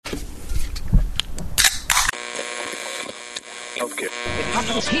Okay. It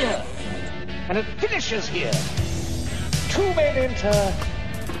happens here, and it finishes here. Two men enter,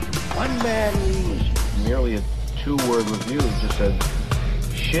 one man leaves. Nearly a 2-word review just said,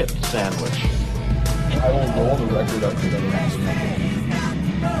 shit sandwich. I will roll the record up to the next one.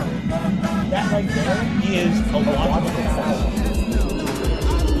 That right there is a logical fallacy.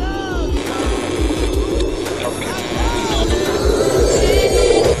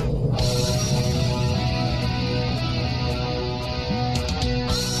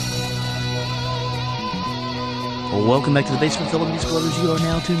 Well, welcome back to the Basement Film Music Lovers. You are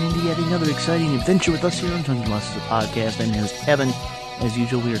now tuned into yet another exciting adventure with us here on Tons of Monsters, the podcast. I'm your host, Kevin. As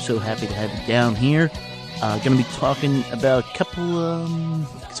usual, we are so happy to have you down here. Going to be talking about a couple,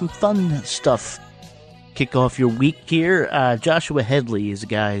 some fun stuff. Kick off your week here. Joshua Headley is a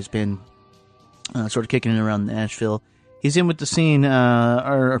guy who's been sort of kicking it around Nashville. He's in with the scene.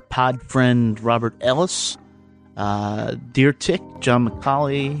 Our pod friend Robert Ellis, Deer Tick, John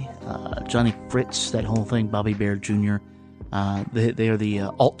McCauley, Johnny Fritz, that whole thing, Bobby Bear Jr. They are the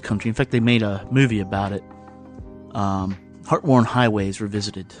alt country. In fact, they made a movie about it. Heartworn Highways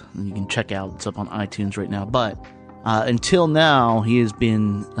Revisited. And you can check out. It's up on iTunes right now. But until now, he has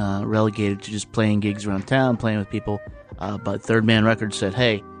been relegated to just playing gigs around town, playing with people. But Third Man Records said,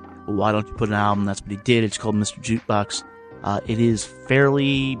 hey, why don't you put an album? That's what he did. It's called Mr. Jukebox. It is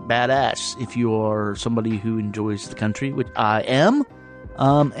fairly badass if you are somebody who enjoys the country, which I am.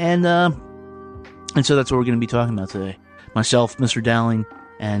 And so that's what we're going to be talking about today. Myself, Mr. Dowling,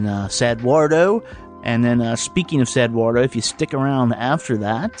 and Sad Wardo. And then speaking of Sad Wardo, if you stick around after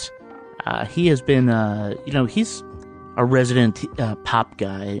that, he has been, he's a resident pop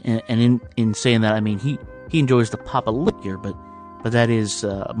guy. And in saying that, I mean, he enjoys the pop of liquor, but that is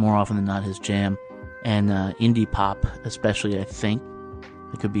more often than not his jam. And indie pop, especially, I think.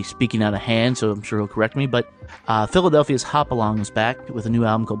 I could be speaking out of hand, so I'm sure he'll correct me. But Philadelphia's Hopalong is back with a new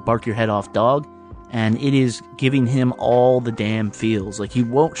album called Bark Your Head Off Dog. And it is giving him all the damn feels. Like, he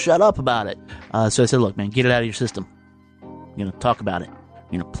won't shut up about it. So I said, look, man, get it out of your system. Talk about it.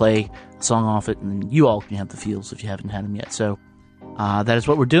 Play a song off it, and you all can have the feels if you haven't had them yet. So that is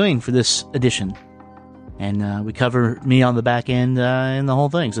what we're doing for this edition. And we cover me on the back end and the whole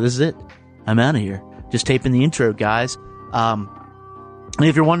thing. So this is it. I'm out of here. Just taping the intro, guys. And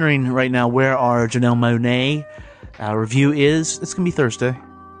if you're wondering right now where our Janelle Monáe review is, it's going to be Thursday.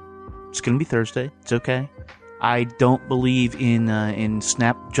 It's going to be Thursday. It's okay. I don't believe in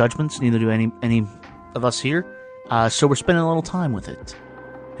snap judgments. Neither do any of us here. So we're spending a little time with it.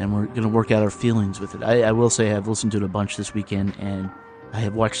 And we're going to work out our feelings with it. I will say I've listened to it a bunch this weekend, and I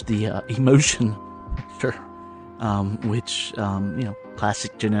have watched the Emotion picture, which,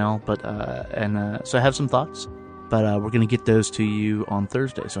 classic Janelle. But so I have some thoughts. But we're going to get those to you on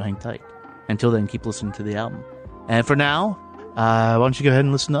Thursday, so hang tight. Until then, keep listening to the album. And for now, why don't you go ahead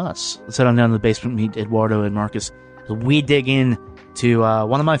and listen to us? Let's head on down to the basement, meet Eduardo and Marcus. We dig in to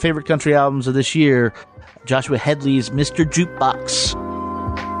one of my favorite country albums of this year, Joshua Headley's Mr. Jukebox.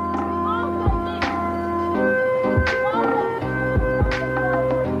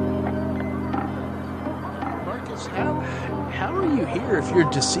 Marcus, how are you here if you're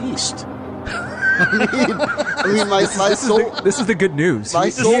deceased? I mean, my soul. This is the good news. My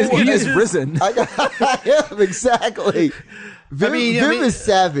soul he is risen. I am, exactly. Vim is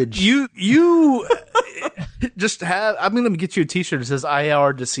savage. You just have. I'm going to get you a T-shirt that says "I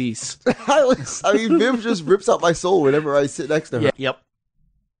are deceased." I mean, Vim just rips out my soul whenever I sit next to her. Yeah,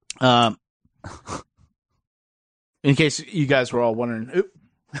 yep. In case you guys were all wondering,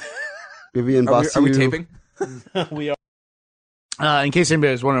 Vivian are we taping? we are. In case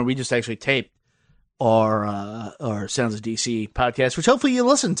anybody was wondering, we just actually taped our Sounds of DC podcast, which hopefully you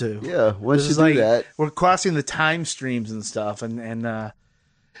listen to. Yeah, once you do that. We're crossing the time streams and stuff, and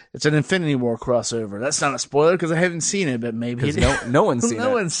it's an Infinity War crossover. That's not a spoiler because I haven't seen it, but maybe no one's seen it.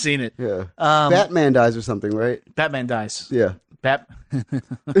 No one's seen it. Yeah, Batman dies or something, right? Batman dies. Yeah, the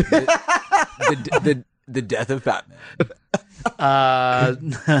death of Batman.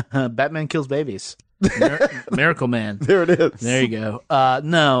 Batman kills babies. Miracle Man. There it is. There you go.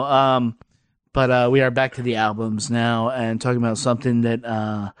 But we are back to the albums now and talking about something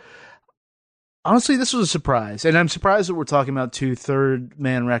that, honestly, this was a surprise. And I'm surprised that we're talking about two Third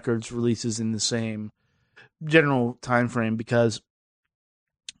Man Records releases in the same general time frame because,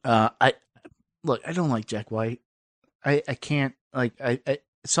 I don't like Jack White. I can't,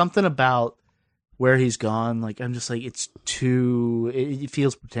 something about where he's gone, I'm just like, it's too, it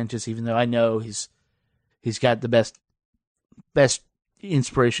feels pretentious, even though I know he's got the best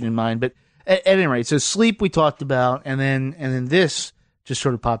inspiration in mind. But at any rate, so Sleep we talked about, and then this just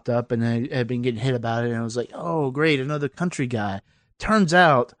sort of popped up, and I had been getting hit about it, and I was like, oh, great, another country guy. Turns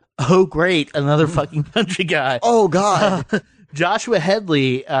out, oh, great, another fucking country guy. Oh, God. Joshua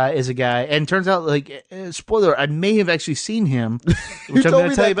Headley is a guy, and turns out, like, spoiler, I may have actually seen him, which I'm going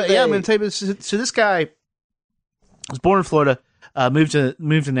to tell you about. Yeah, I'm going to tell you about. So this guy was born in Florida, moved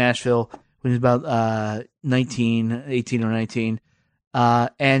to Nashville when he was about 18 or 19,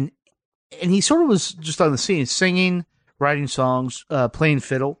 and he sort of was just on the scene, singing, writing songs, playing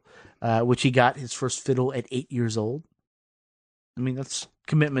fiddle, which he got his first fiddle at 8 years old. I mean, that's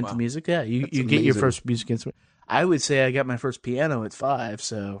commitment to music. Yeah, you get your first music instrument. I would say I got my first piano at 5,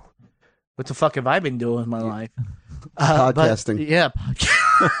 so what the fuck have I been doing with my life? Podcasting.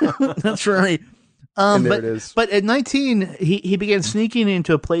 That's right. And there it is. But at 19, he began sneaking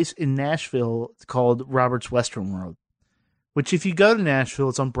into a place in Nashville called Robert's Western World, which if you go to Nashville,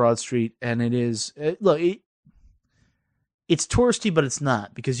 it's on Broad Street, and it is, it's touristy, but it's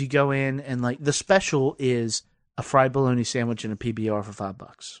not, because you go in and like the special is a fried bologna sandwich and a PBR for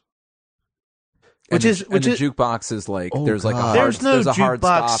 $5. The jukebox is like there's like a hard, there's no a hard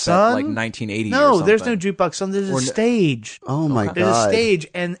jukebox, stop son. at like 1980. No, or something. there's no jukebox, son. There's a stage. Oh my God. There's a stage,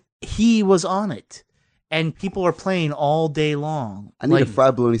 and he was on it, and people are playing all day long. I need a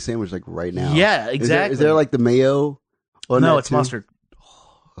fried bologna sandwich like right now. Yeah, exactly. Is there like the mayo? No, it's mustard.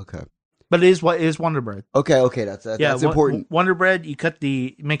 Okay. But it is Wonder Bread. Okay, that's important. Wonder Bread, you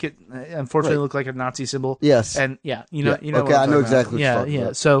make it unfortunately look like a Nazi symbol. Yes. And you know. Okay, I know exactly what you're talking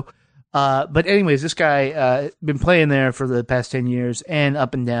about. So, but anyways, this guy been playing there for the past 10 years and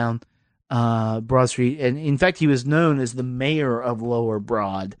up and down Broad Street, and in fact, he was known as the mayor of Lower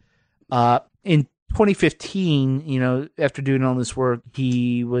Broad. In 2015, after doing all this work,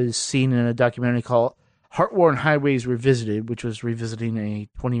 he was seen in a documentary called Heartworn Highways Revisited, which was revisiting a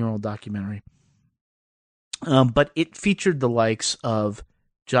 20-year-old documentary. But it featured the likes of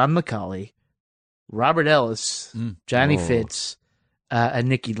John McCauley, Robert Ellis, Johnny Fitz, and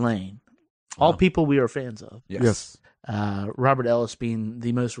Nikki Lane. All people we are fans of. Yes. Robert Ellis being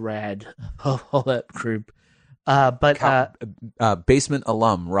the most rad of all that group. Basement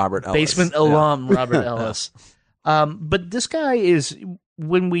alum Robert Ellis. But this guy is,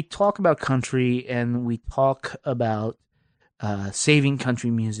 when we talk about country and we talk about saving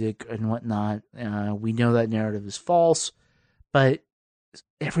country music and whatnot, we know that narrative is false, but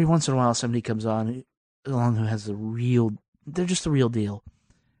every once in a while somebody comes along who has they're just the real deal.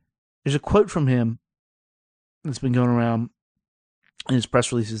 There's a quote from him that's been going around in his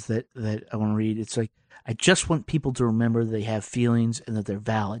press releases that I want to read. It's like, I just want people to remember they have feelings and that they're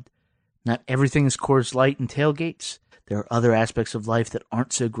valid. Not everything is Coors Light and tailgates. There are other aspects of life that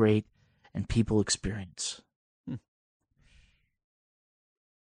aren't so great and people experience.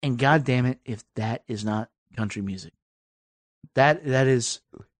 And God damn it, if that is not country music. That is,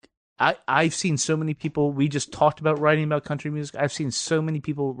 I've seen so many people, we just talked about writing about country music. I've seen so many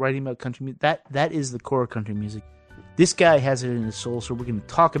people writing about country music. That is the core of country music. This guy has it in his soul, so we're going to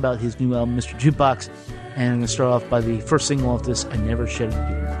talk about his new album, Mr. Jukebox, and I'm going to start off by the first single off this, I Never Shed a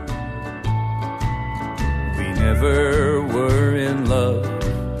Tear. We never were in love.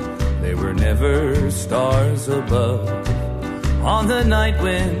 There were never stars above. On the night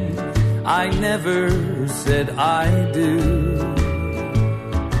when I never said I do.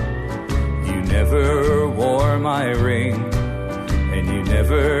 You never wore my ring, and you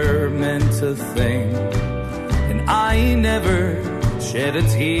never meant a thing. And I never shed a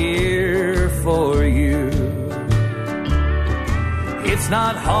tear for you. It's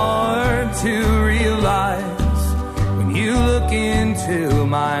not hard to realize when you look into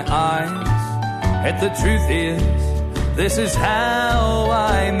my eyes that the truth is, this is how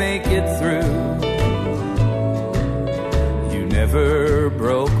I make it through. You never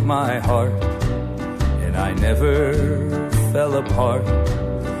broke my heart, and I never fell apart,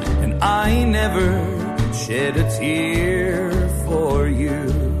 and I never shed a tear for you.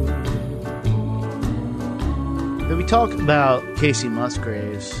 We talk about Casey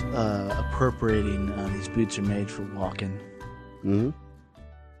Musgraves appropriating these boots are made for walking. Mm-hmm.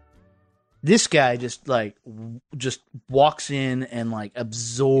 This guy just walks in and like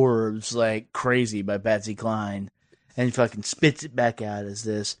absorbs like crazy by Patsy Cline, and fucking spits it back out as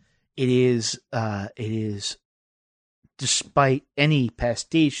this. It is despite any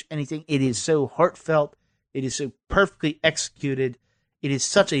pastiche, anything. It is so heartfelt. It is so perfectly executed. It is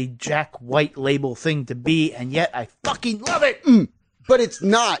such a Jack White label thing to be, and yet I fucking love it. But it's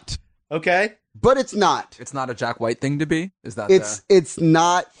not. Okay? But it's not. It's not a Jack White thing to be? Is that It's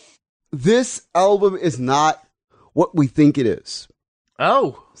not. This album is not what we think it is.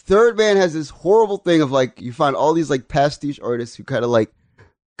 Oh. Third Man has this horrible thing of like, you find all these like pastiche artists who kind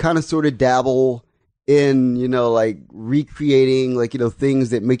of sort of dabble in, you know, like recreating like, you know,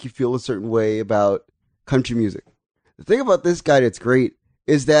 things that make you feel a certain way about country music. The thing about this guy that's great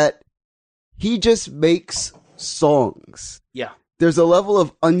is that he just makes songs. Yeah. There's a level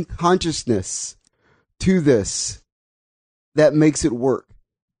of unconsciousness to this that makes it work.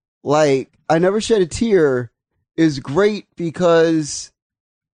 Like, I Never Shed a Tear is great because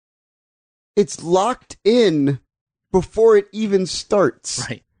it's locked in before it even starts.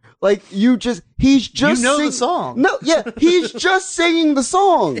 Right. Like, he's just the song. No, yeah, he's just singing the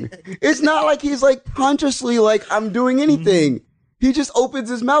song. It's not like he's like consciously like, I'm doing anything. He just opens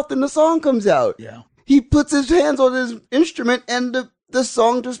his mouth and the song comes out. Yeah. He puts his hands on his instrument and the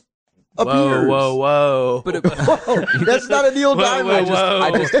song just appears. Whoa. But That's not a Neil Diamond.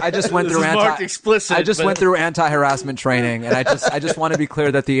 I just went This through is marked explicit. I just went through anti-harassment training, and I just want to be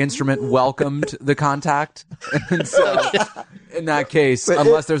clear that the instrument welcomed the contact. And so, in that case,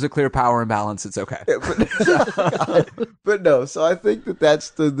 unless there's a clear power imbalance, it's okay. But no, so I think that's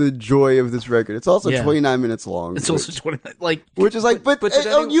the joy of this record. It's also 29 minutes long. It's also 29, like, which is like, but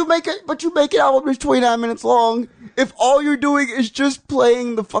you make an album that's 29 minutes long if all you're doing is just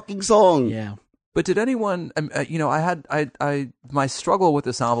playing the fucking song. Yeah. But did anyone, you know, I my struggle with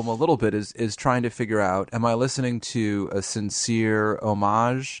this album a little bit is trying to figure out, am I listening to a sincere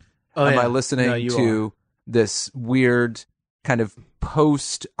homage? Am I listening to this weird kind of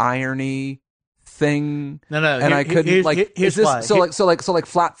post-irony thing? No. And I couldn't, like, here's is this, why. so like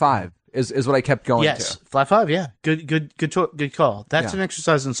Flat Five is what I kept going Yes, to. Flat Five, yeah. Good call. That's an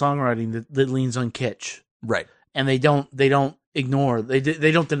exercise in songwriting that leans on kitsch. Right. And they don't ignore,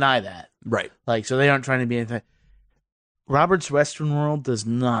 they don't deny that. Right. Like, so they aren't trying to be anything. Robert's Western World does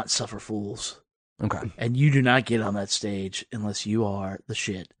not suffer fools. Okay. And you do not get on that stage unless you are the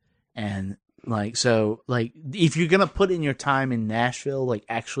shit. And like, so like, if you're going to put in your time in Nashville, like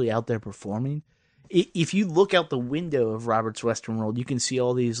actually out there performing, if you look out the window of Robert's Western World, you can see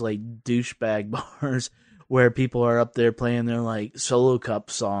all these like douchebag bars where people are up there playing their like solo cup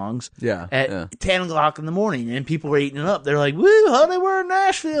songs at 10 o'clock in the morning, and people are eating it up. They're like, woo, honey, we're in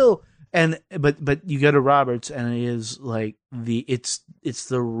Nashville. And but you go to Roberts and it is like it's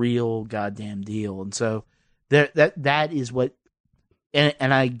the real goddamn deal. And so that is what,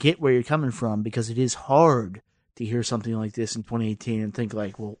 and I get where you're coming from, because it is hard to hear something like this in 2018 and think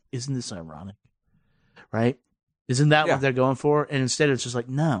like, well, isn't this ironic? Right? Isn't that what they're going for? And instead it's just like,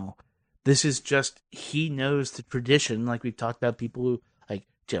 no, this is just, he knows the tradition. Like we've talked about people who like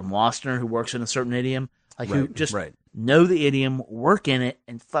Jim Wasner, who works in a certain idiom, like who just know the idiom, work in it,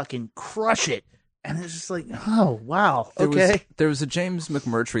 and fucking crush it. And it's just like, oh, wow. Okay. There was a James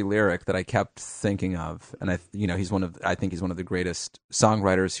McMurtry lyric that I kept thinking of, and I think he's one of the greatest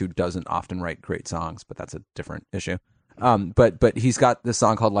songwriters who doesn't often write great songs, but that's a different issue. But he's got this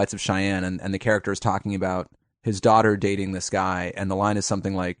song called Lights of Cheyenne, and the character is talking about his daughter dating this guy, and the line is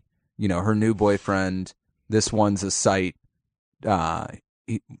something like, you know, her new boyfriend, this one's a sight.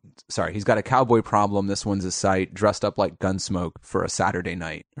 He's got a cowboy problem. This one's a sight, dressed up like Gunsmoke for a Saturday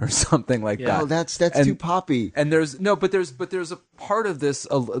night or something like that. Oh, that's too poppy. And there's a part of this,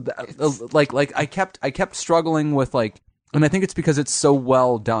 like I kept struggling with, like, and I think it's because it's so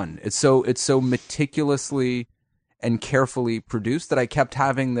well done. It's so meticulously and carefully produced that I kept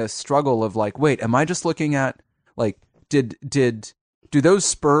having this struggle of like, wait, am I just looking at, like, do those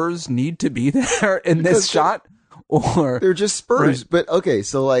spurs need to be there in this shot? Or they're just spurs. Right. But okay,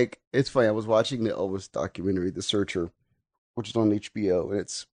 so like, it's funny. I was watching the Elvis documentary, The Searcher, which is on HBO, and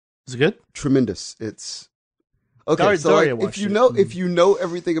is it good? Tremendous. It's okay. Daria if you know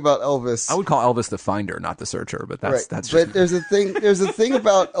everything about Elvis, I would call Elvis the Finder, not the Searcher. But that's just... But there's a thing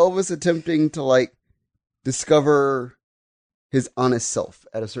about Elvis attempting to like discover his honest self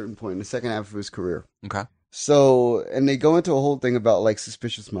at a certain point in the second half of his career. Okay. So, and they go into a whole thing about like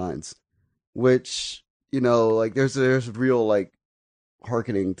Suspicious Minds, which, you know, like there's real like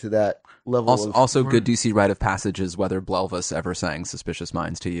hearkening to that level. Also good DC rite of passage is whether Blelvis ever sang Suspicious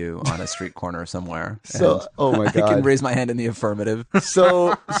Minds to you on a street corner somewhere. So, oh my God. I can raise my hand in the affirmative.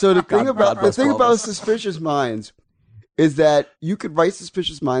 So the thing about Suspicious Minds is that you could write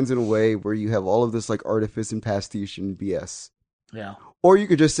Suspicious Minds in a way where you have all of this like artifice and pastiche and BS. Yeah. Or you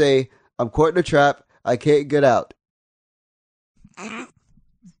could just say, I'm caught in a trap, I can't get out.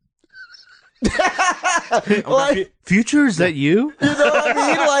 Like, Future, is that you? You know what I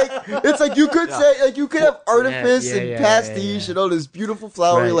mean? Like, it's like you could say, like, you could have artifice and pastiche and all this beautiful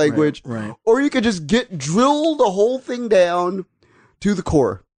flowery language, or you could just drill the whole thing down to the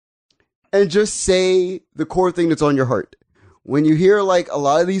core and just say the core thing that's on your heart. when you hear like a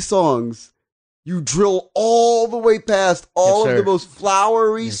lot of these songs, you drill all the way past all Yes, of the sir. most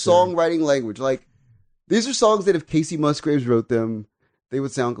flowery Yes, sir. songwriting language. Like, these are songs that if Casey Musgraves wrote them, they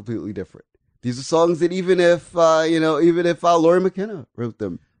would sound completely different. These are songs that even if Laurie McKenna wrote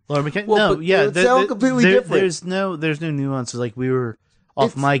them, Laura McKenna. Well, No, but yeah, it would sound completely different. There's no nuances. Like we were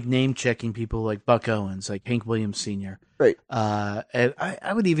off It's- mic name checking people like Buck Owens, like Hank Williams Sr. right? And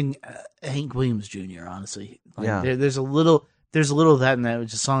I would even Hank Williams Jr. Honestly, like, Yeah. there's a little of that in that, which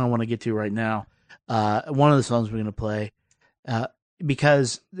is a song I want to get to right now. One of the songs we're gonna play,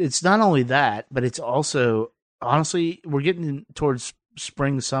 because it's not only that, but it's also honestly we're getting towards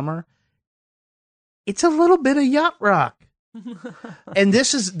spring summer. It's a little bit of yacht rock. And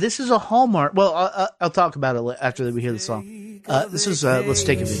this is a hallmark. Well, I'll talk about it after we hear the song. This is Let's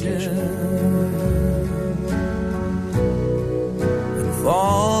Take a Vacation. And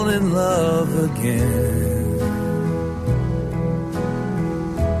fall in love again.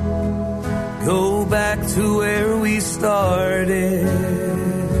 Go back to where we started.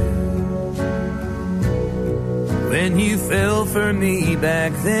 When you fell for me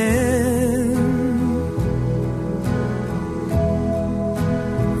back then.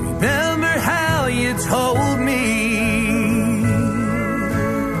 Remember how you told me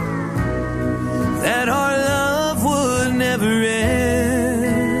that our love would never end.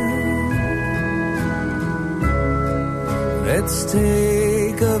 Let's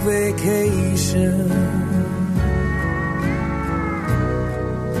take a vacation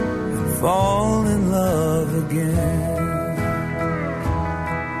and fall in love again.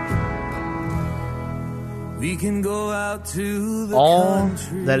 We can go out to the All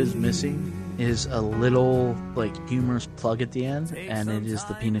country. that is missing is a little like humorous plug at the end, and it is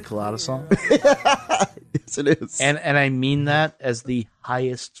the Pina Colada song. Yes, it is. And I mean that as the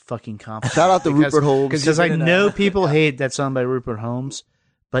highest fucking compliment. Shout out to Rupert Holmes. Because I you've been in know people hate that song by Rupert Holmes,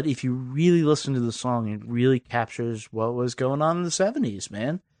 but if you really listen to the song, it really captures what was going on in the 70s,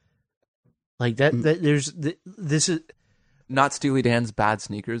 man. Like that this is Not Steely Dan's Bad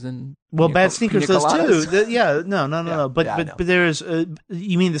Sneakers and well, Pina- Bad Sneakers Pina does too. Coladas. No. Yeah, But yeah, I know. but there is.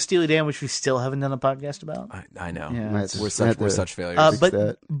 You mean the Steely Dan, which we still haven't done a podcast about? I know. Yeah, Might We're have to- such failures. fix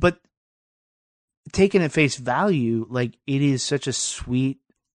that. But taken at face value, like it is such a sweet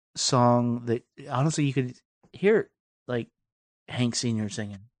song that honestly you could hear like Hank Sr.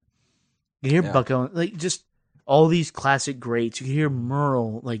 singing. You hear Yeah. Buck Owens, like just all these classic greats. You can hear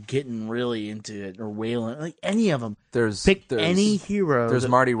Merle like getting really into it or wailing, like any of them. there's Pick there's, any hero. There's that-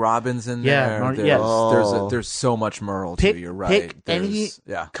 Marty Robbins in Yeah, there. Marty- there's, yes. Oh. there's so much Merle Pick- too. You're right. pick any- There's-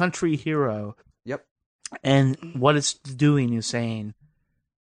 yeah. country hero. Yep. And what it's doing is saying,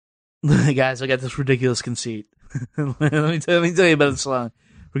 guys, I got this ridiculous conceit. let me tell you about the song.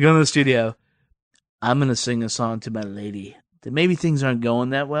 We're going to the studio. I'm going to sing a song to my lady that maybe things aren't going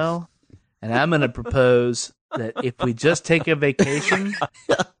that well. And I'm going to propose that if we just take a vacation,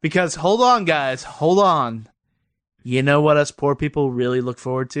 because hold on, guys, hold on. You know what us poor people really look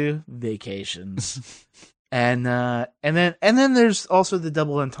forward to? Vacations. and then there's also the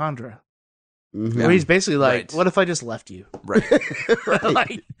double entendre. Mhm. Where he's basically like, Right. "What if I just left you?" Right.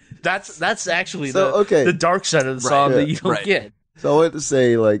 Like that's actually So, okay. the dark side of the song yeah, that you don't right. get. So I wanted to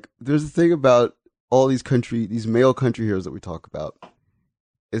say, like, there's a thing about all these male country heroes that we talk about,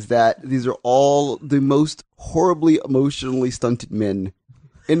 is that these are all the most horribly emotionally stunted men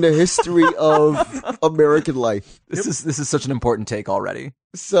in the history of American life. This is such an important take already.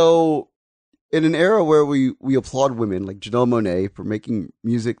 So, in an era where we applaud women like Janelle Monáe for making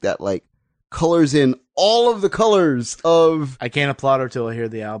music that like colors in all of the colors of I can't applaud her till I hear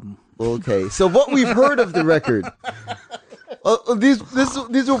the album. okay. So what we've heard of the record,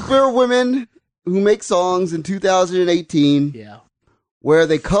 these are women who make songs in 2018 Yeah, where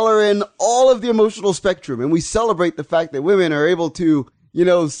they color in all of the emotional spectrum, and we celebrate the fact that women are able to,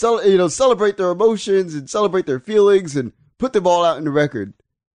 celebrate their emotions and celebrate their feelings and put them all out in the record.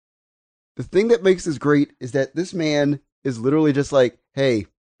 The thing that makes this great is that this man is literally just like, hey,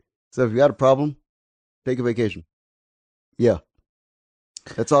 so if you got a problem, take a vacation. Yeah.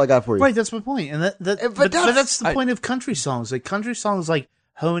 That's all I got for you. right. That's my point, and but that's the I- point of country songs. Like country songs, like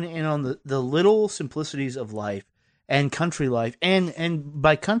hone in on the little simplicities of life and country life, and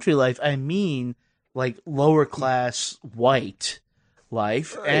by country life I mean like lower class white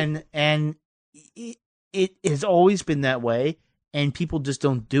life, Right. and it has always been that way, and people just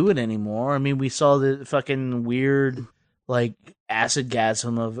don't do it anymore. I mean, we saw the fucking weird like acid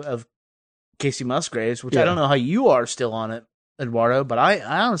gasm of Casey Musgraves, which I Yeah. don't know how you are still on it, Eduardo, but I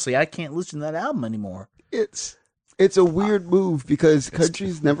honestly I can't listen to that album anymore. It's a weird move because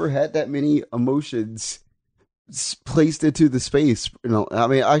country's never had that many emotions placed into the space. I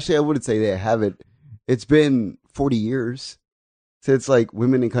mean, actually, I wouldn't say they haven't. It's been 40 years since like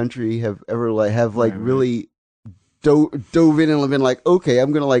Women in Country have ever really dove in and been like, okay,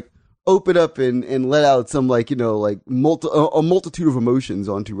 I'm gonna like open up and let out some like like a multitude of emotions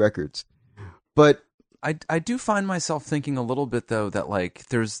onto records. But I do find myself thinking a little bit though that like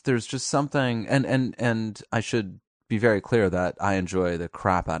there's just something, and I should be very clear that I enjoy the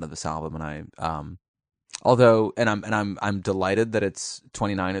crap out of this album, and I I'm delighted that it's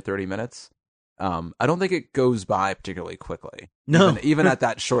 29 or 30 minutes. I don't think it goes by particularly quickly. No, even at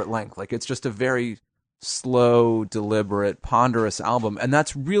that short length, like it's just a very slow, deliberate, ponderous album, and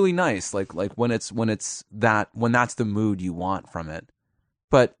that's really nice. Like when that's the mood you want from it.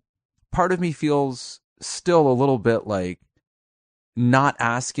 But part of me feels still a little bit like not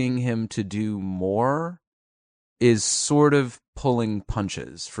asking him to do more is sort of pulling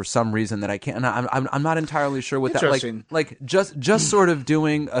punches for some reason that I can't. And I'm not entirely sure what that like just sort of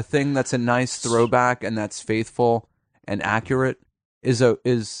doing a thing that's a nice throwback and that's faithful and accurate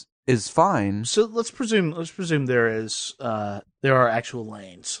is fine. So let's presume there are actual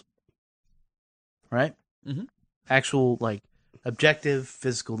lanes, right? Mm-hmm. Actual like objective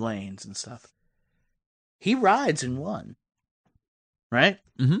physical lanes and stuff. He rides in one, right?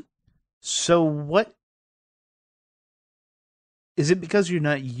 Mm-hmm. So what is it, because you're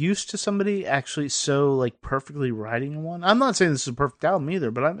not used to somebody actually so like perfectly riding in one? I'm not saying this is a perfect album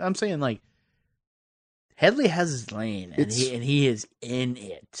either, but I'm saying like Hedley has his lane and he is in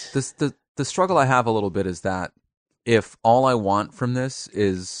it. The struggle I have a little bit is that if all I want from this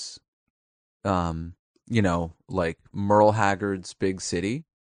is like Merle Haggard's Big City,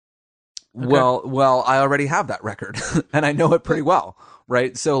 okay. well I already have that record and I know it pretty well,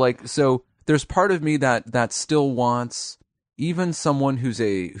 right? So there's part of me that still wants even someone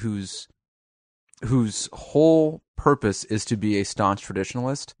whose whole purpose is to be a staunch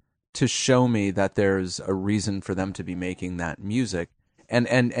traditionalist to show me that there's a reason for them to be making that music. And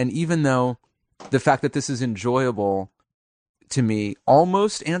even though the fact that this is enjoyable to me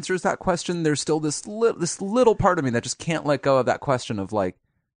almost answers that question, there's still this little part of me that just can't let go of that question of like,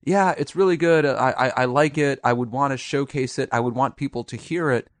 yeah, it's really good. I like it. I would want to showcase it. I would want people to hear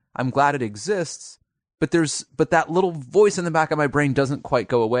it. I'm glad it exists. But that little voice in the back of my brain doesn't quite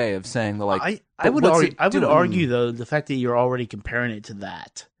go away of saying the like. I would argue though the fact that you're already comparing it to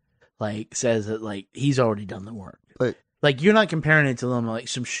that, like, says that like he's already done the work. But like you're not comparing it to them like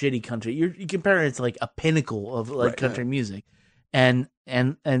some shitty country. You're comparing it to like a pinnacle of like country music, and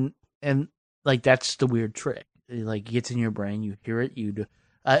like that's the weird trick. It like gets in your brain. You hear it.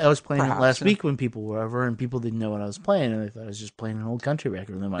 I was playing it last week when people were over, and people didn't know what I was playing, and they thought I was just playing an old country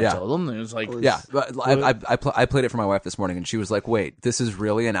record. And then I told them, and it was like, but I played it for my wife this morning, and she was like, "Wait, this is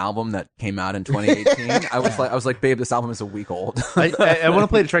really an album that came out in 2018?" I was like, "Babe, this album is a week old." I want to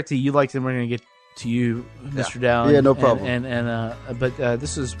play the track that you liked, and we're gonna get to you, Mr. Down. Yeah, no problem. But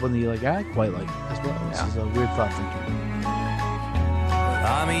this is one that you like. I quite like as well. This is a weird thought thinker.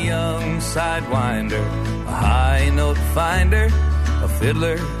 I'm a young sidewinder, a high note finder, a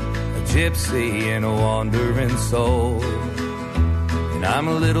fiddler, a gypsy, and a wandering soul. And I'm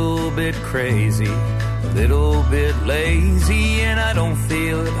a little bit crazy, a little bit lazy, and I don't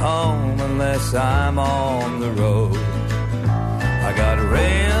feel at home unless I'm on the road. I got a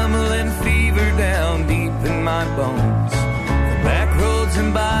rambling fever down deep in my bones, from back roads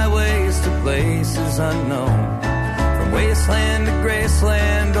and byways to places unknown, from wasteland to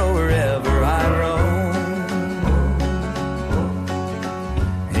graceland or wherever I roam.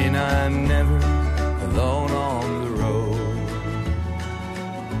 And I'm never alone on the road.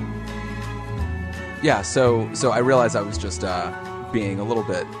 Yeah, so I realize I was just being a little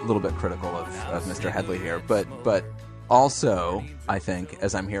bit critical of Mr. Hedley here, but also I think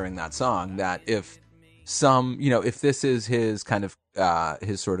as I'm hearing that song that if this is his kind of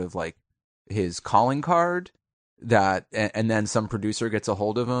his sort of like his calling card, that and then some producer gets a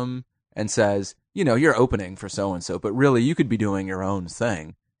hold of him and says, you're opening for so and so, but really you could be doing your own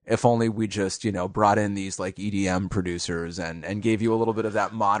thing. If only we just, brought in these like EDM producers and gave you a little bit of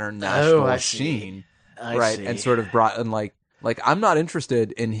that modern Nashville sheen, right? And sort of brought in like I'm not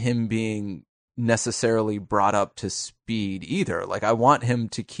interested in him being necessarily brought up to speed either. Like I want him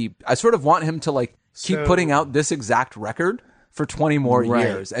to keep putting out this exact record for 20 more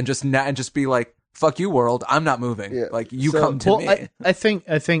years and just be like, fuck you, world, I'm not moving. Yeah. Like you come to me. I think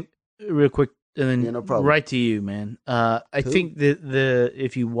real quick. And then no problem. Right to you, man. I think that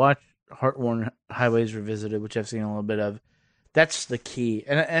if you watch Heartworn Highways Revisited, which I've seen a little bit of, that's the key.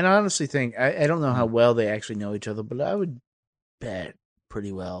 And I honestly think I don't know how well they actually know each other, but I would bet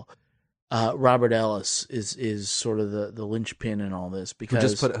pretty well. Robert Ellis is sort of the linchpin in all this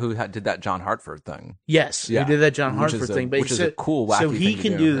because who did that John Hartford thing. Yes, Yeah. who did that John Hartford thing, but which is a cool, wacky so he thing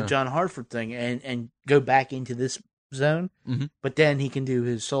can to do yeah. the John Hartford thing and go back into this zone, but then he can do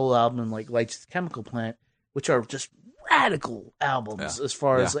his solo album and like Lights at the Chemical Plant, which are just radical albums as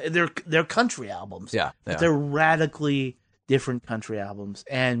far as they're country albums. Yeah, but they're radically different country albums,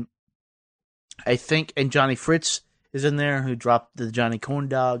 and I think Johnny Fritz is in there who dropped the Johnny Corn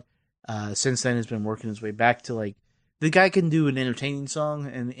Dog. Since then has been working his way back to like the guy can do an entertaining song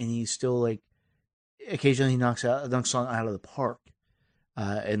and he's still like occasionally he knocks a song out of the park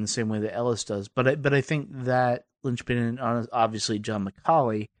in the same way that Ellis does. But I think that linchpin and obviously John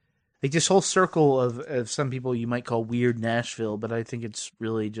McCauley, like this whole circle of some people you might call weird Nashville, but I think it's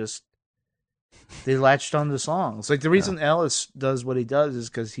really just they latched onto songs. Like the reason Ellis does what he does is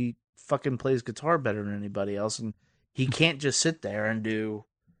because he fucking plays guitar better than anybody else, and he can't just sit there and do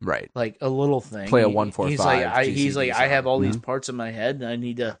like a little thing. Play a 1-4-5. He's like I have all these parts in my head and I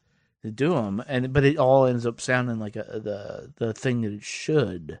need to do them, but it all ends up sounding like the thing that it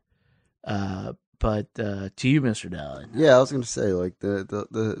should. But to you, Mr. Dallin. Yeah, I was going to say like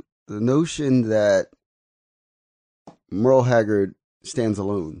the notion that Merle Haggard stands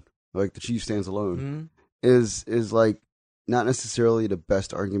alone, like the Chief stands alone, is like not necessarily the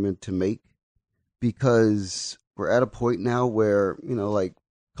best argument to make, because we're at a point now where, you know, like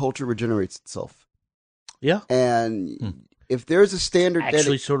culture regenerates itself. Yeah. And if there's a standard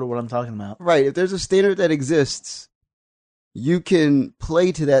actually sort of what I'm talking about. Right. If there's a standard that exists, you can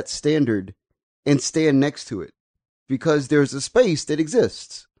play to that standard and stand next to it because there's a space that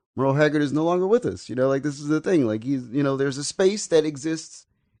exists. Merle Haggard is no longer with us. You know, like this is the thing. Like he's, you know, there's a space that exists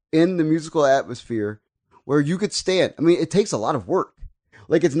in the musical atmosphere where you could stand. I mean, it takes a lot of work.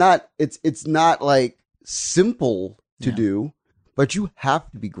 Like it's not like simple to do, but you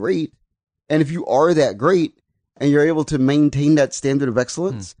have to be great. And if you are that great and you're able to maintain that standard of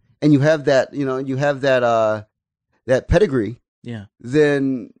excellence and you have that, you know, you have that, that pedigree,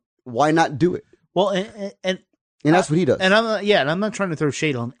 then why not do it? Well, and that's what he does. And I'm not trying to throw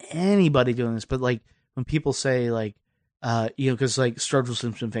shade on anybody doing this, but like when people say like, you know, because like Sturgill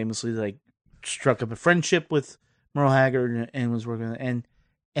Simpson famously like struck up a friendship with Merle Haggard and was working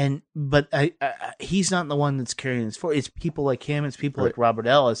but he's not the one that's carrying this forward. It's people like him. It's people like Robert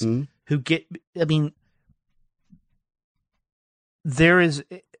Ellis who get. I mean, there is.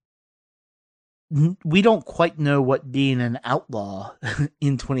 We don't quite know what being an outlaw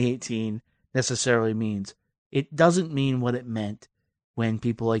in 2018 necessarily means. It doesn't mean what it meant when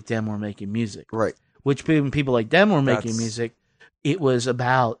people like them were making music. Right. Which when people like them were making music, it was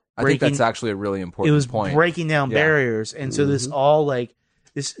about I think that's actually a really important point. It was breaking down barriers. And so this all like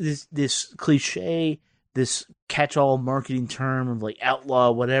this cliche, this catch-all marketing term of like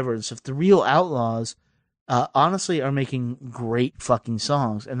outlaw, whatever and stuff. The real outlaws, honestly, are making great fucking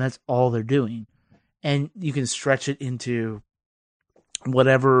songs, and that's all they're doing. And you can stretch it into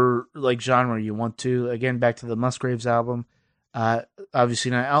whatever like genre you want to. Again, back to the Musgraves album.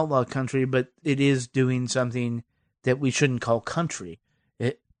 Obviously not outlaw country, but it is doing something that we shouldn't call country.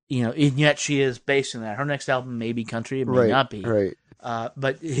 You know, and yet she is based in that. Her next album may be country, it may not be. Right.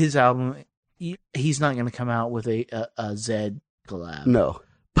 But his album, he's not going to come out with a Zed collab. No.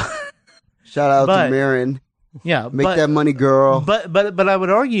 Shout out to Marin. Yeah, make that money, girl. But I would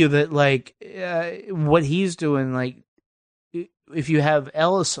argue that like what he's doing, like if you have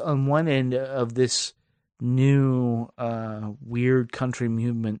Ellis on one end of this new weird country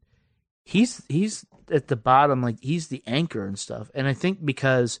movement, he's at the bottom, like he's the anchor and stuff. And I think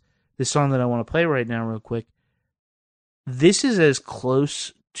because the song that I want to play right now, real quick. This is as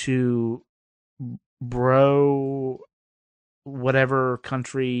close to bro whatever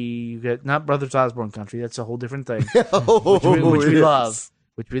country you get, not Brothers Osborne country, that's a whole different thing.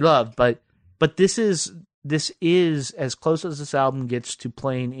 which we love. But this is as close as this album gets to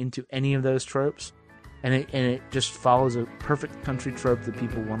playing into any of those tropes. And it just follows a perfect country trope that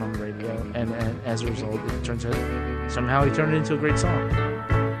people want on the radio, and as a result it turns out somehow he turned it into a great song.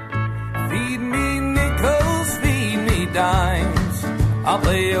 Feed me nickels, feed me dimes. I'll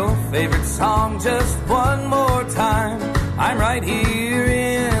play your favorite song just one more time. I'm right here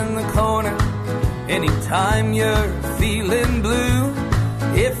in the corner anytime you're feeling blue.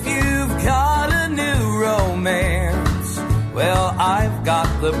 If you've got a new romance, well, I've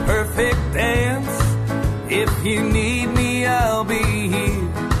got the perfect dance. If you need me, I'll be here.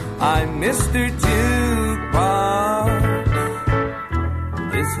 I'm Mr. Jukebox.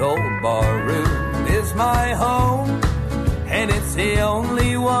 This old bar room is my home, and it's the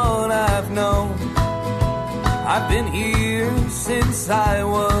only one I've known. I've been here since I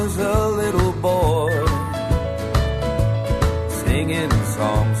was a little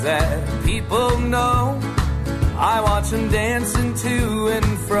person dancing to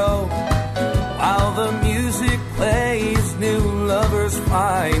and fro. While the music plays, new lovers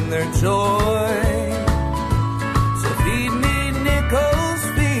find their joy. So feed me nickels,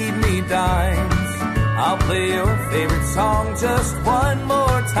 feed me dimes. I'll play your favorite song just one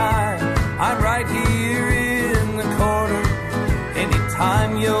more time. I'm right here in the corner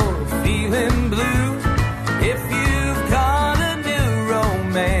anytime you're feeling blue. If you've got a new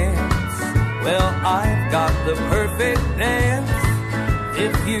romance, well, I've got the perfect dance.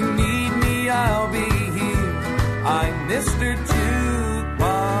 If you need me, I'll be here. I'm Mr.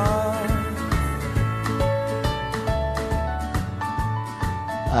 Jukebox.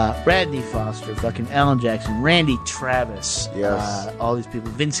 Radney Foster, fucking Alan Jackson, Randy Travis, Yes. all these people.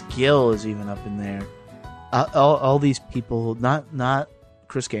 Vince Gill is even up in there. All these people, not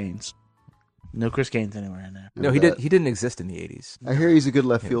Chris Gaines. No Chris Gaines anywhere in there. No, he didn't exist in the 80s. I hear he's a good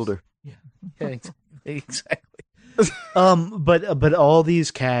left fielder. Yeah, exactly. But all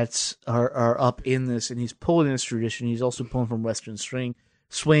these cats are up in this, and he's pulling this tradition. He's also pulling from Western swing,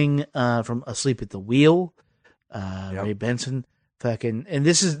 from Asleep at the Wheel, Ray Benson, fucking, and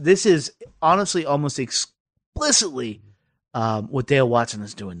this is honestly almost explicitly what Dale Watson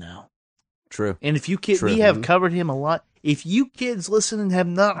is doing now. True. And if you kids, we have covered him a lot. If you kids listen and have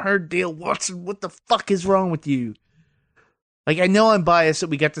not heard Dale Watson, what the fuck is wrong with you? Like, I know I'm biased that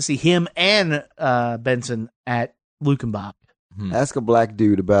we got to see him and Benson at Lukenbach. Ask a black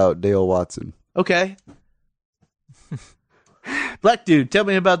dude about Dale Watson. Okay. Black dude, tell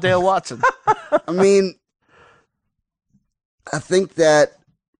me about Dale Watson. I mean, I think that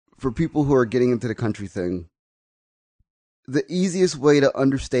for people who are getting into the country thing, the easiest way to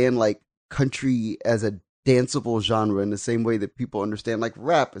understand, like, country as a danceable genre in the same way that people understand, like,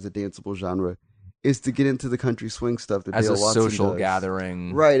 rap as a danceable genre is to get into the country swing stuff that As Dale a Watson social does.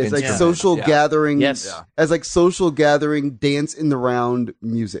 gathering. Right, it's like instrument. social Yeah. gathering. Yes. Yeah. As like social gathering, dance in the round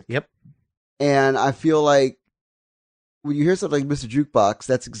music. Yep. And I feel like when you hear something like Mr. Jukebox,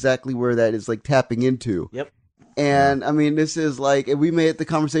 that's exactly where that is like tapping into. Yep. And I mean, this is like, and we made the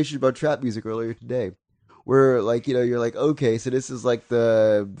conversation about trap music earlier today, where like, you know, you're like, okay, so this is like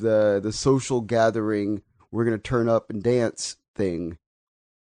the social gathering, we're gonna turn up and dance thing.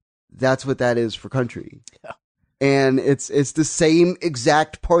 That's what that is for country. Yeah. And it's the same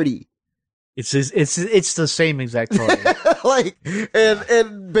exact party. It's the same exact party. Like,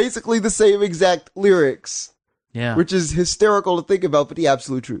 and basically the same exact lyrics, Yeah. which is hysterical to think about, but the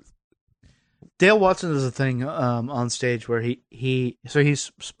absolute truth. Dale Watson does a thing on stage where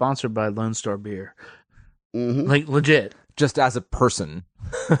he's sponsored by Lone Star Beer. Mm-hmm. Like, legit. Just as a person.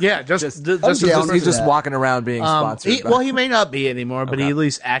 Yeah, just as a down person. He's just that. walking around being sponsored. He may not be anymore, but he at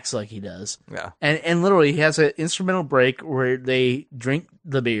least acts like he does. Yeah. And literally, he has an instrumental break where they drink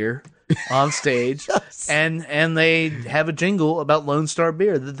the beer on stage, Yes. and they have a jingle about Lone Star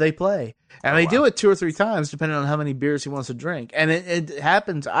Beer that they play, and they do it 2 or 3 times depending on how many beers he wants to drink. And it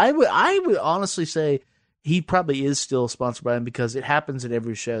happens. I would honestly say he probably is still sponsored by him because it happens at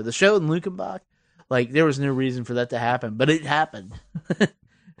every show. The show in Lukenbach, like, there was no reason for that to happen, but it happened.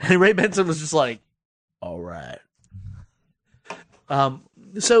 And Ray Benson was just like, all right.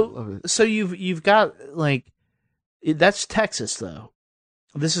 So you've got, like, that's Texas though.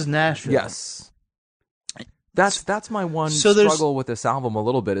 This is Nashville. Yes. That's my one So there's- struggle with this album a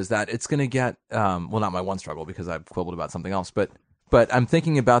little bit is that it's going to get well, not my one struggle because I've quibbled about something else, but I'm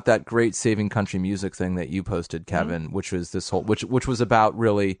thinking about that great Saving Country Music thing that you posted, Kevin, which was this whole which was about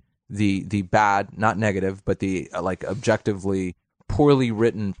really the bad, not negative, but the like objectively poorly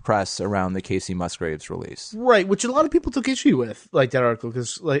written press around the Casey Musgraves release. Right, which a lot of people took issue with, like that article,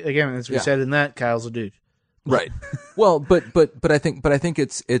 because, like, again, as we Yeah. said in that, Kyle's a dude. Right. Well, but I think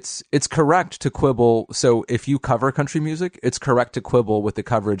it's correct to quibble. So if you cover country music, it's correct to quibble with the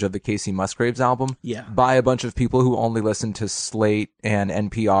coverage of the Casey Musgraves album Yeah. by a bunch of people who only listen to Slate and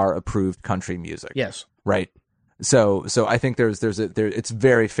NPR approved country music. Yes. Right. So I think it's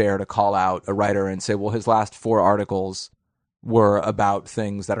very fair to call out a writer and say, well, his last 4 articles were about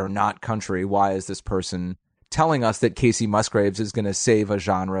things that are not country. Why is this person telling us that Casey Musgraves is going to save a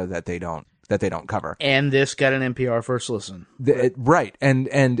genre that they don't cover? And this got an NPR first listen. Right.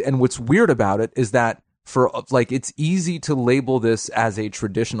 And what's weird about it is that for like, it's easy to label this as a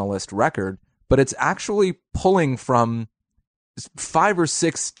traditionalist record, but it's actually pulling from 5 or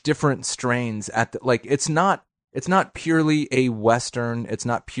 6 different strains at like, it's not purely a Western. It's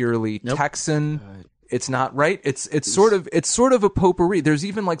not purely Texan. It's not right. It's sort of a potpourri. There's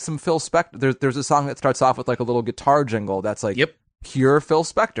even like some Phil Spector. There's a song that starts off with like a little guitar jingle. That's like pure Phil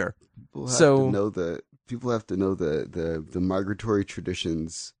Spector. People have to know the migratory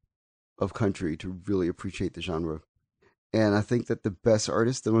traditions of country to really appreciate the genre. And I think that the best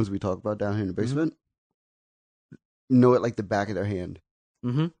artists, the ones we talk about down here in the basement, know it like the back of their hand.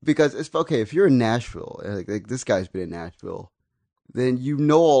 Mm-hmm. Because it's okay if you're in Nashville, like this guy's been in Nashville, then you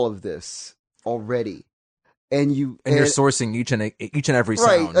know all of this already, and you're sourcing each and every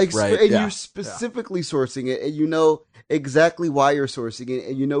sound, right? right? And you're specifically sourcing it, and you know exactly why you're sourcing it,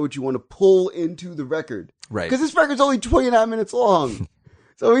 and you know what you want to pull into the record, right? Because this record's only 29 minutes long,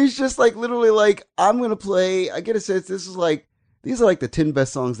 so he's just like literally like, I'm gonna play. I get a sense these are like the 10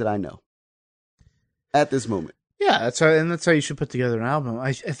 best songs that I know at this moment. Yeah, that's how you should put together an album.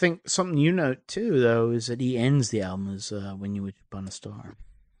 I think something you note too, though, is that he ends the album as "When You Wish Upon a Star."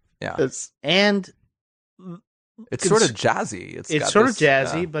 Yeah, it's sort of jazzy. It's sort of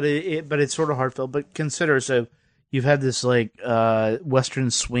jazzy, but it's sort of heartfelt. But consider, so you've had this like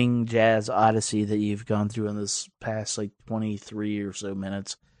Western swing jazz odyssey that you've gone through in this past like 23 or so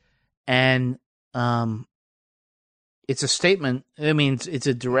minutes, and it's a statement. I mean, it's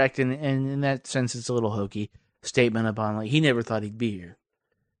a direct and in that sense, it's a little hokey statement upon like he never thought he'd be here.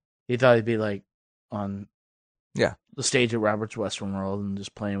 He thought he'd be like on the stage at Robert's Western World and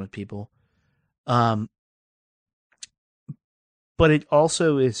just playing with people. But it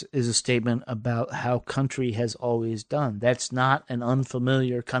also is a statement about how country has always done. That's not an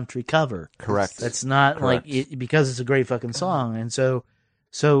unfamiliar country cover. Correct. That's not like it, because it's a great fucking song. And so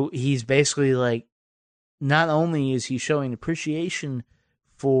he's basically like, not only is he showing appreciation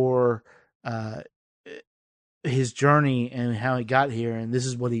for his journey and how he got here, and this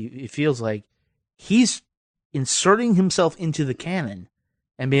is what he feels like, he's inserting himself into the canon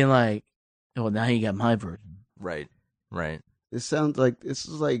and being like, "Oh, now you got my version." Right. This sounds like this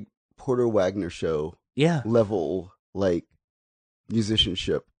is like Porter Wagner show level like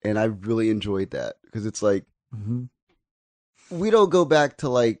musicianship, and I really enjoyed that because it's like we don't go back to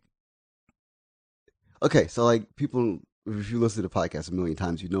like so like people, if you listen to the podcast a million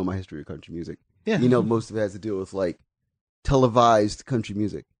times, you know my history of country music. Yeah. You know, most of it has to do with like televised country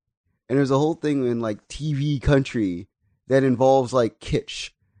music. And there's a whole thing in like TV country that involves like kitsch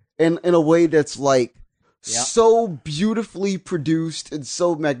and in a way that's like so beautifully produced and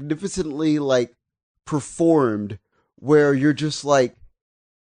so magnificently like performed where you're just like,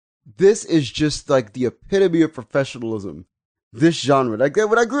 this is just like the epitome of professionalism. This genre. Like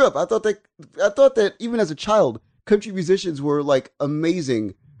when I grew up, I thought that even as a child, country musicians were like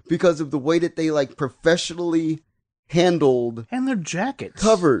amazing because of the way that they like professionally handled and their jackets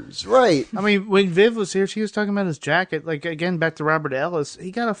covers, right? I mean, when Viv was here, she was talking about his jacket. Like again, back to Robert Ellis,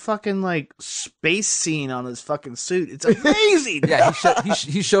 he got a fucking like space scene on his fucking suit. It's amazing. Yeah,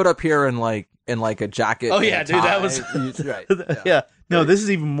 he showed up here in like a jacket. Oh yeah, dude, that was right. Yeah, no, this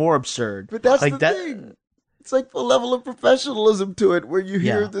is even more absurd. But that's like the thing. It's like a level of professionalism to it where you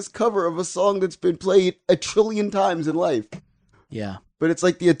hear this cover of a song that's been played 1 trillion times in life. Yeah. But it's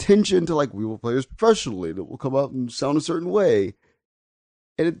like the attention to like, we will play this professionally. It will come out and sound a certain way.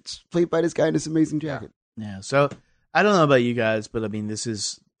 And it's played by this guy in this amazing jacket. Yeah. So I don't know about you guys, but I mean, this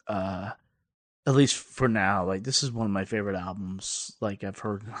is, at least for now, like this is one of my favorite albums like I've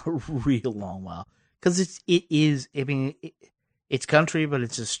heard in a real long while. Because it is, I mean, it's country, but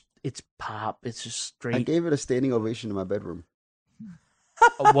it's just, it's pop. It's just straight. I gave it a standing ovation in my bedroom.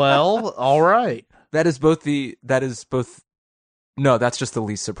 Well, all right. That is both. No, that's just the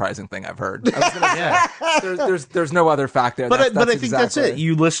least surprising thing I've heard. I was gonna say, there's no other fact there. But I think that's it.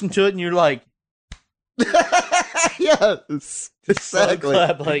 You listen to it and you're like, yes, exactly. Slow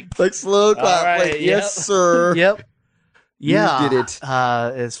clap, like slow clap. Right, like, yes, sir. Yep. Yeah. You did it.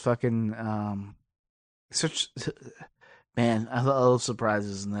 It's fucking such. Man, I love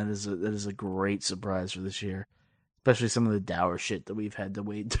surprises, and that is a great surprise for this year, especially some of the dour shit that we've had to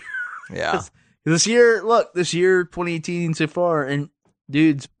wade through. Yeah. This year, 2018 so far, and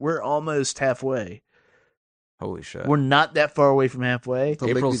dudes, we're almost halfway. Holy shit. We're not that far away from halfway.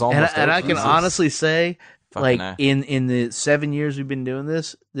 April's almost and I can honestly say, Fucking like, in the 7 years we've been doing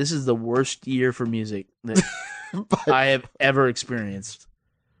this is the worst year for music that I have ever experienced.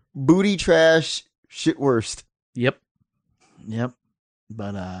 Booty trash, shit worst. Yep.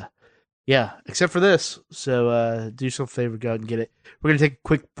 But, yeah, except for this. So, do yourself a favor, go out and get it. We're going to take a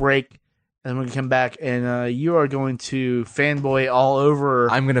quick break. And we're going to come back, and you are going to fanboy all over.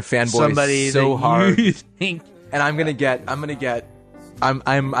 I'm going to fanboy somebody so hard, you think, and I'm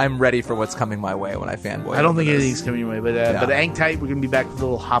ready for what's coming my way when I fanboy. I don't think anything's coming your way, but hang tight. We're going to be back with a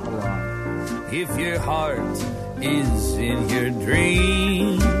little hop along. If your heart is in your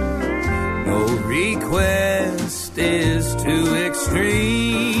dream, no request is too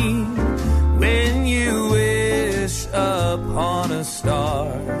extreme. When you wish upon a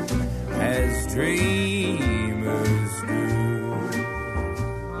star, as dreamers do.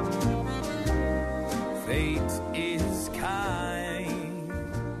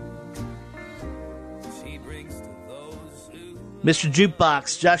 Mr.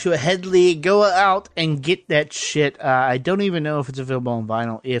 Jukebox, Joshua Headley, go out and get that shit. I don't even know if it's available on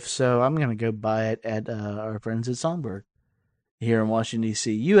vinyl. If so, I'm going to go buy it at our friends at Songbird here in Washington,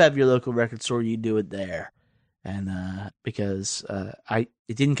 D.C. You have your local record store. You do it there. And because it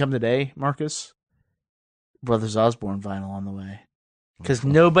didn't come today, Marcus, Brothers Osborne vinyl on the way. Because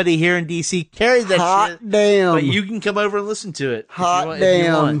nobody here in D.C. carried that Hot shit. damn. But you can come over and listen to it. Hot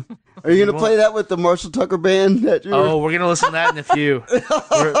damn. Are you going to play that with the Marshall Tucker band? That you Oh, we're going to listen to that in a few.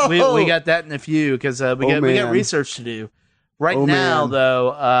 We got that in a few because we got research to do. Right now,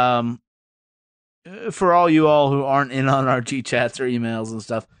 though, for all you all who aren't in on our G-chats or emails and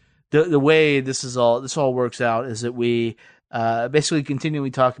stuff, the way this all works out is that we basically continually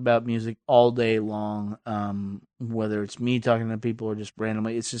talk about music all day long, whether it's me talking to people or just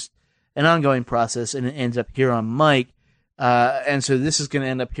randomly. It's just an ongoing process, and it ends up here on mic. And so this is going to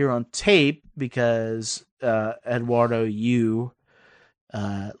end up here on tape because Eduardo, you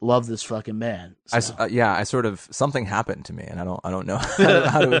love this fucking band. So. I sort of something happened to me, and I don't know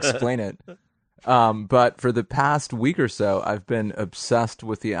how to explain it. But for the past week or so, I've been obsessed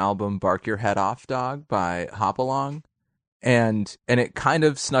with the album "Bark Your Head Off, Dog" by Hopalong, and it kind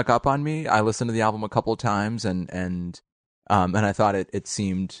of snuck up on me. I listened to the album a couple of times, and I thought it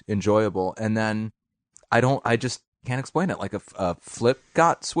seemed enjoyable, and then I just can't explain it. Like a flip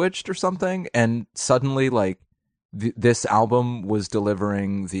got switched or something, and suddenly like this album was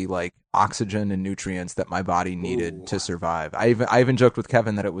delivering the like oxygen and nutrients that my body needed to survive. I even joked with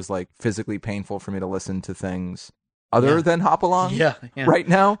Kevin that it was like physically painful for me to listen to things other than Hopalong right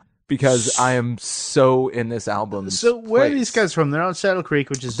now because I am so in this album. So where are these guys from? They're on Saddle Creek,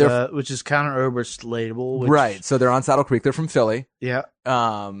 which is Conor Oberst's label. Right. So they're on Saddle Creek. They're from Philly. Yeah.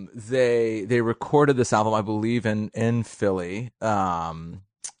 They recorded this album, I believe, in Philly.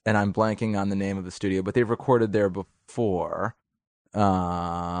 And I'm blanking on the name of the studio, but they've recorded there before.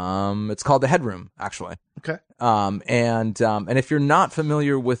 It's called The Headroom, actually. Okay. And if you're not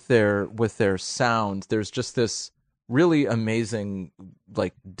familiar with their sound, there's just this really amazing,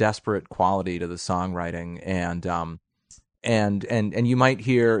 like desperate quality to the songwriting, and you might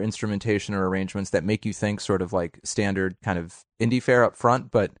hear instrumentation or arrangements that make you think sort of like standard kind of indie fare up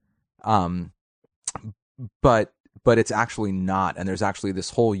front, but it's actually not, and there's actually this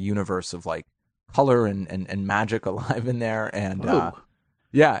whole universe of like color and magic alive in there, and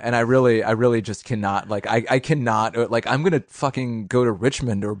and I really just cannot, like I cannot, like I'm gonna fucking go to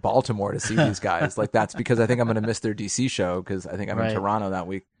Richmond or Baltimore to see these guys. Like that's because I think I'm gonna miss their DC show because I think I'm in Toronto that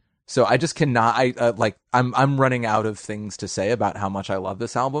week. So I just cannot. I'm running out of things to say about how much I love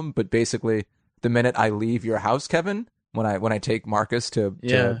this album. But basically, the minute I leave your house, Kevin, when I take Marcus to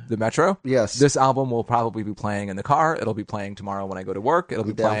the Metro, yes, this album will probably be playing in the car. It'll be playing tomorrow when I go to work. It'll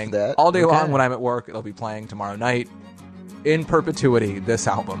be playing all day long when I'm at work. It'll be playing tomorrow night in perpetuity. This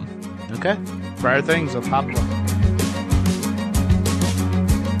album. Okay. Prior Things of Hopalong.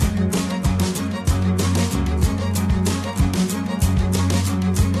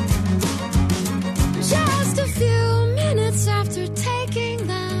 Just a few minutes after taking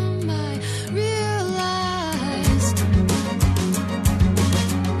them, I realized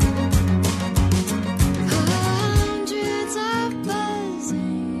hundreds of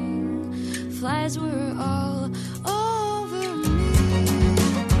buzzing flies were all over me.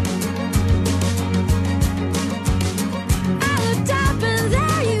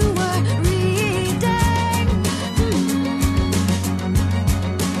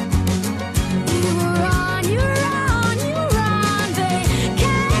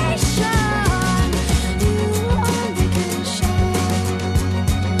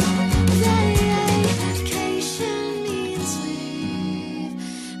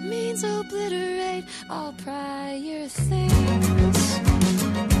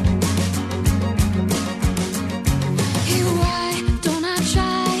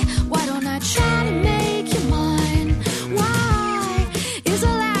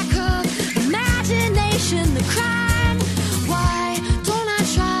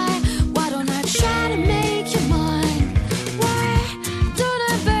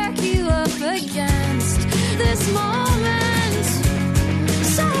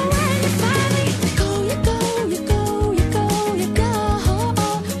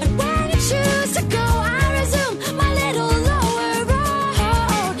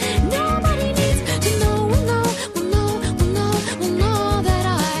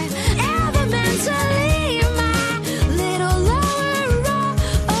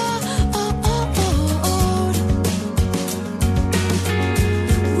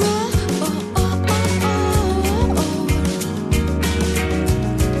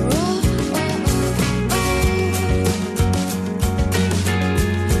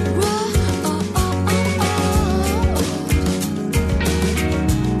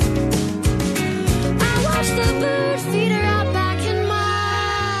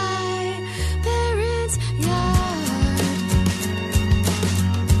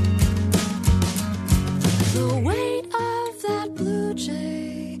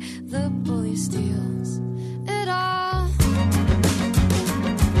 the bully steals it all.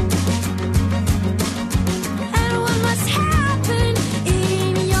 And what must happen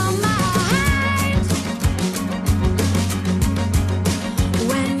in your mind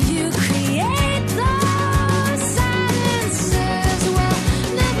when you create those silences? Well,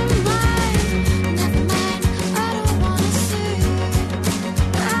 never mind, I don't wanna see.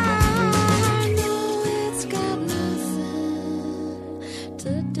 I know it's got nothing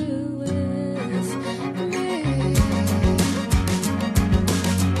to do with me.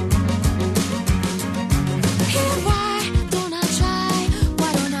 Hey, why don't I try?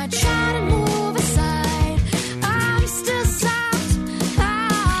 Why don't I try to move aside? I'm still soft,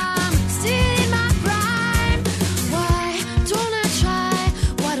 I'm still in my prime. Why don't I try?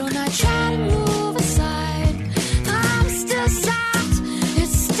 Why don't I try to move aside? I'm still soft,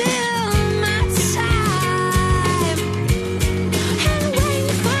 it's still my time. And when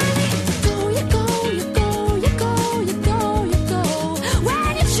you finally go, you go, you go, you go, you go, you go.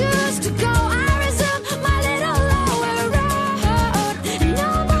 When you choose to go, I resume my little lower road. And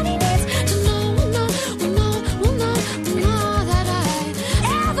nobody needs to know that I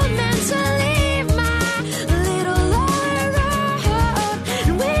ever meant to leave my little lower road. And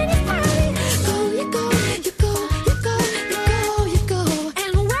when you finally go, you go, you go, you go, you go, you go.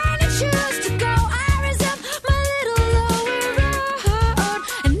 And when you choose to go, I resume my little lower road.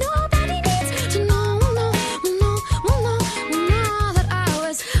 And nobody needs to know that I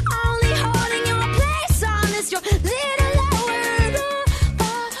was only holding your place on this your little lower road.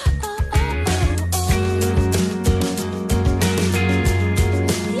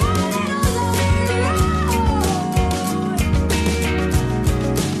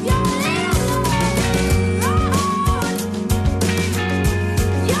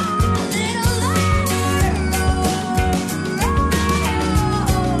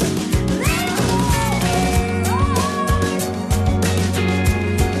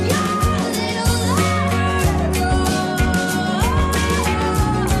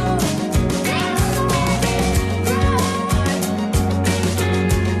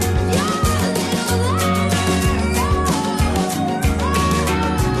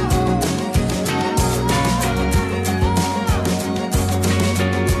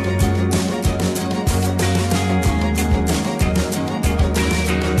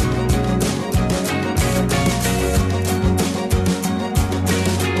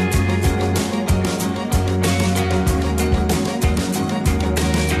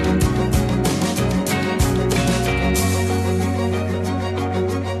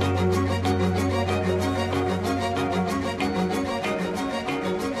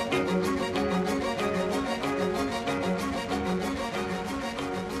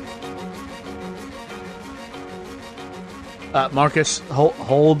 Marcus,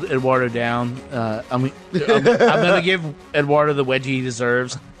 hold Eduardo down. I'm gonna give Eduardo the wedgie he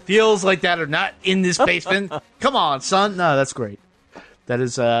deserves. Feels like that are not in this basement. Come on, son. No, that's great. I'm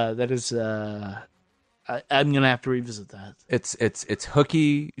gonna have to revisit that. It's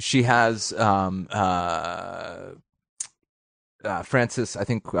hooky. She has Francis, I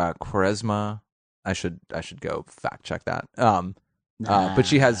think Quaresma. I should go fact check that. But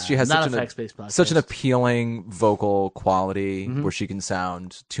she has such an appealing vocal quality where she can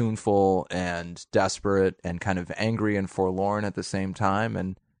sound tuneful and desperate and kind of angry and forlorn at the same time.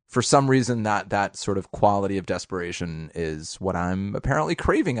 And for some reason, that sort of quality of desperation is what I'm apparently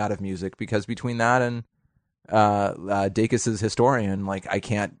craving out of music, because between that and Dacus's Historian, like, I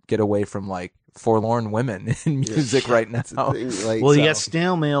can't get away from like forlorn women in music right now. You got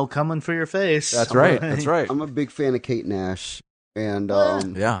snail mail coming for your face. That's right. That's right. I'm a big fan of Kate Nash. And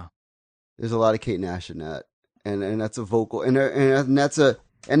yeah, there's a lot of Kate Nash in that, and that's a vocal, and that's a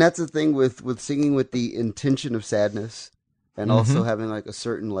thing with singing with the intention of sadness, and also having like a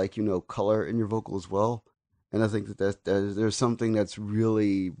certain color in your vocal as well. And I think that there's something that's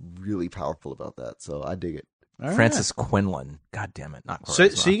really, really powerful about that. So I dig it. All Francis Quinlan, God damn it, not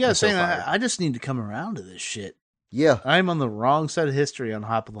Quaresma. So you guys saying I just need to come around to this shit. Yeah, I'm on the wrong side of history on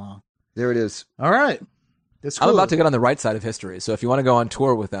Hop Along. There it is. All right. That's cool. I'm about to get on the right side of history, so if you want to go on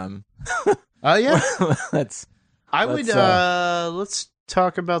tour with them, yeah, let's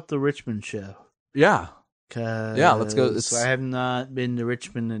talk about the Richmond show. Yeah, Yeah, let's go. I have not been to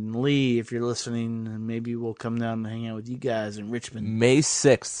Richmond and Lee. If you're listening, and maybe we'll come down and hang out with you guys in Richmond. May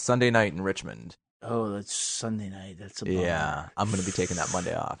 6th, Sunday night in Richmond. Oh, that's Sunday night. That's a bummer. Yeah, I'm going to be taking that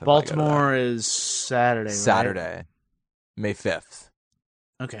Monday off. Baltimore is Saturday, right? Saturday, May 5th.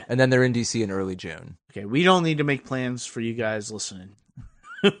 Okay. And then they're in D.C. in early June. Okay, we don't need to make plans for you guys listening.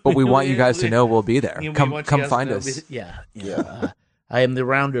 But we want you guys to know we'll be there. Come find us. Yeah. I am the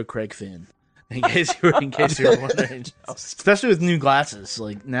rounder Craig Finn. In case you were wondering, especially with new glasses.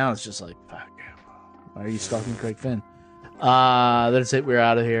 Like now, it's just like, fuck. Why are you stalking Craig Finn? That's it. We're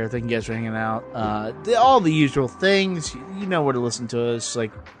out of here. Thank you guys for hanging out. All the usual things. You know where to listen to us.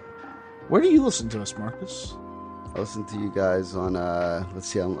 Like, where do you listen to us, Marcus? I listen to you guys on, let's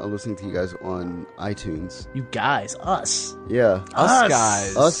see, I'm listening to you guys on iTunes. You guys, us. Yeah. Us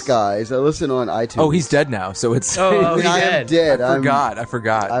guys. Us guys. I listen on iTunes. Oh, he's dead now, so it's... Oh, he's I am dead. dead. I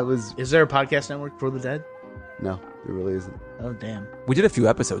forgot. I was... Is there a podcast network for the dead? No, it really isn't. Oh, damn. We did a few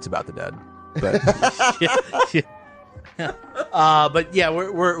episodes about the dead. But But yeah,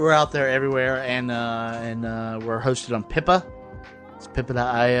 we're out there everywhere, and we're hosted on Pippa. It's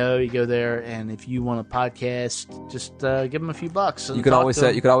Pippa.io. You go there, and if you want a podcast, just give them a few bucks. And you could talk always to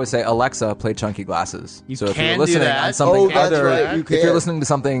say, them. Alexa, play Chunky Glasses. You so if can you're do listening that. on something Oh, that's other, right, you if you're can. listening to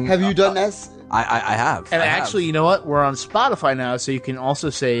something, Have you done that? I have. And I have. actually, you know what? We're on Spotify now, so you can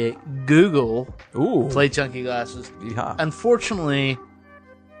also say Google Ooh, play Chunky Glasses. Yeehaw. Unfortunately,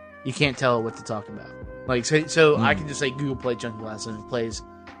 you can't tell it what to talk about. Like, so I can just say Google play Chunky Glasses, and it plays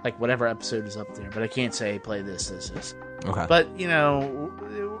like whatever episode is up there. But I can't say play this. Okay. But you know,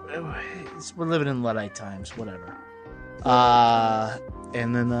 we're living in Luddite times. Whatever.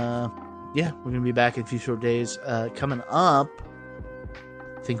 And then yeah, we're gonna be back in a few short days. Coming up,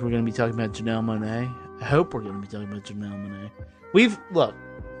 I think we're gonna be talking about Janelle Monáe. I hope we're gonna be talking about Janelle Monáe. Look.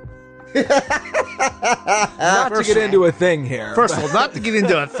 Not to get into a thing here. First of all, not to get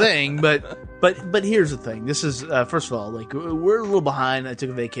into a thing, but here's the thing. This is first of all, like we're a little behind. I took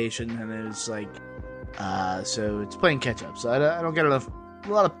a vacation, and it was like, so it's playing catch up. So I don't get a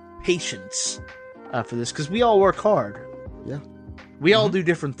lot of patience for this because we all work hard. Yeah. We all do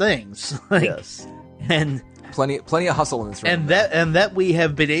different things. Like, Yes. and plenty of hustle in this room. and that we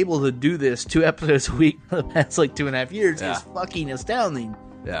have been able to do this 2 episodes a week for the past like 2.5 years Yeah. is fucking astounding.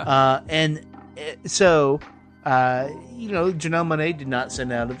 Yeah. So, you know, Janelle Monáe did not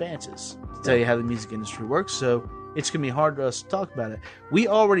send out advances to tell you how the music industry works, so it's going to be hard for us to talk about it. We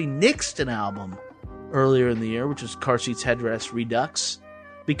already nixed an album earlier in the year, which was Car Seats Headrest Redux,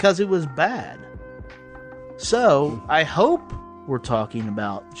 because it was bad. So, I hope we're talking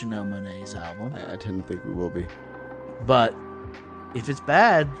about Janelle Monáe's album, I tend to think we will be. but if it's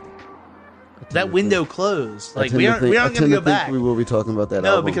bad, that window closed. Like, we aren't I going to tend go think back. we will be talking about that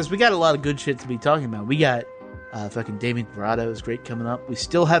No, album. because we got a lot of good shit to be talking about. We got fucking Damien Verrado is great coming up. We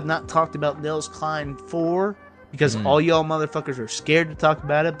still have not talked about Nils Klein 4 because all y'all motherfuckers are scared to talk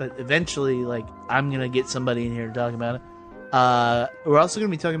about it. But eventually, like, I'm gonna get somebody in here to talk about it. We're also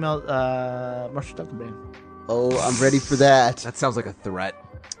gonna be talking about Marshall Tucker Band Oh, I'm ready for that. that sounds like a threat.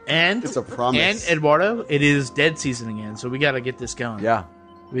 and It's a promise. And Eduardo. It is dead season again, so we got to get this going. Yeah.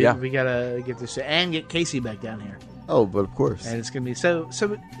 we yeah. gotta get this and get Casey back down here. Oh, but of course. And it's gonna be so.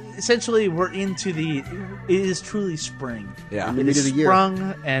 Essentially, we're into the. It is truly spring. Yeah. In the It meat is of the year. sprung,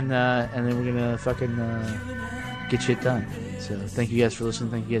 and then we're gonna fucking get shit done. So thank you guys for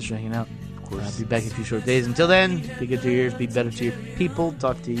listening. Thank you guys for hanging out. Of course, be back in a few short days. Until then, be good to your ears. Be better to your people.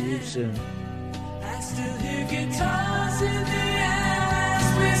 Talk to you soon. Guitars in the air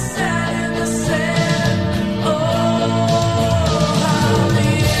as we stand in the sand. Oh, how the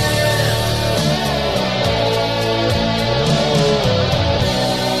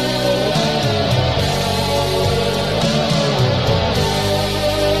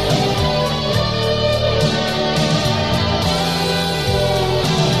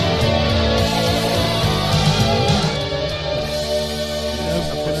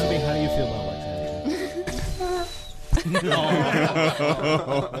Kenobi, how do you feel about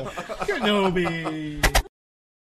Kenobi.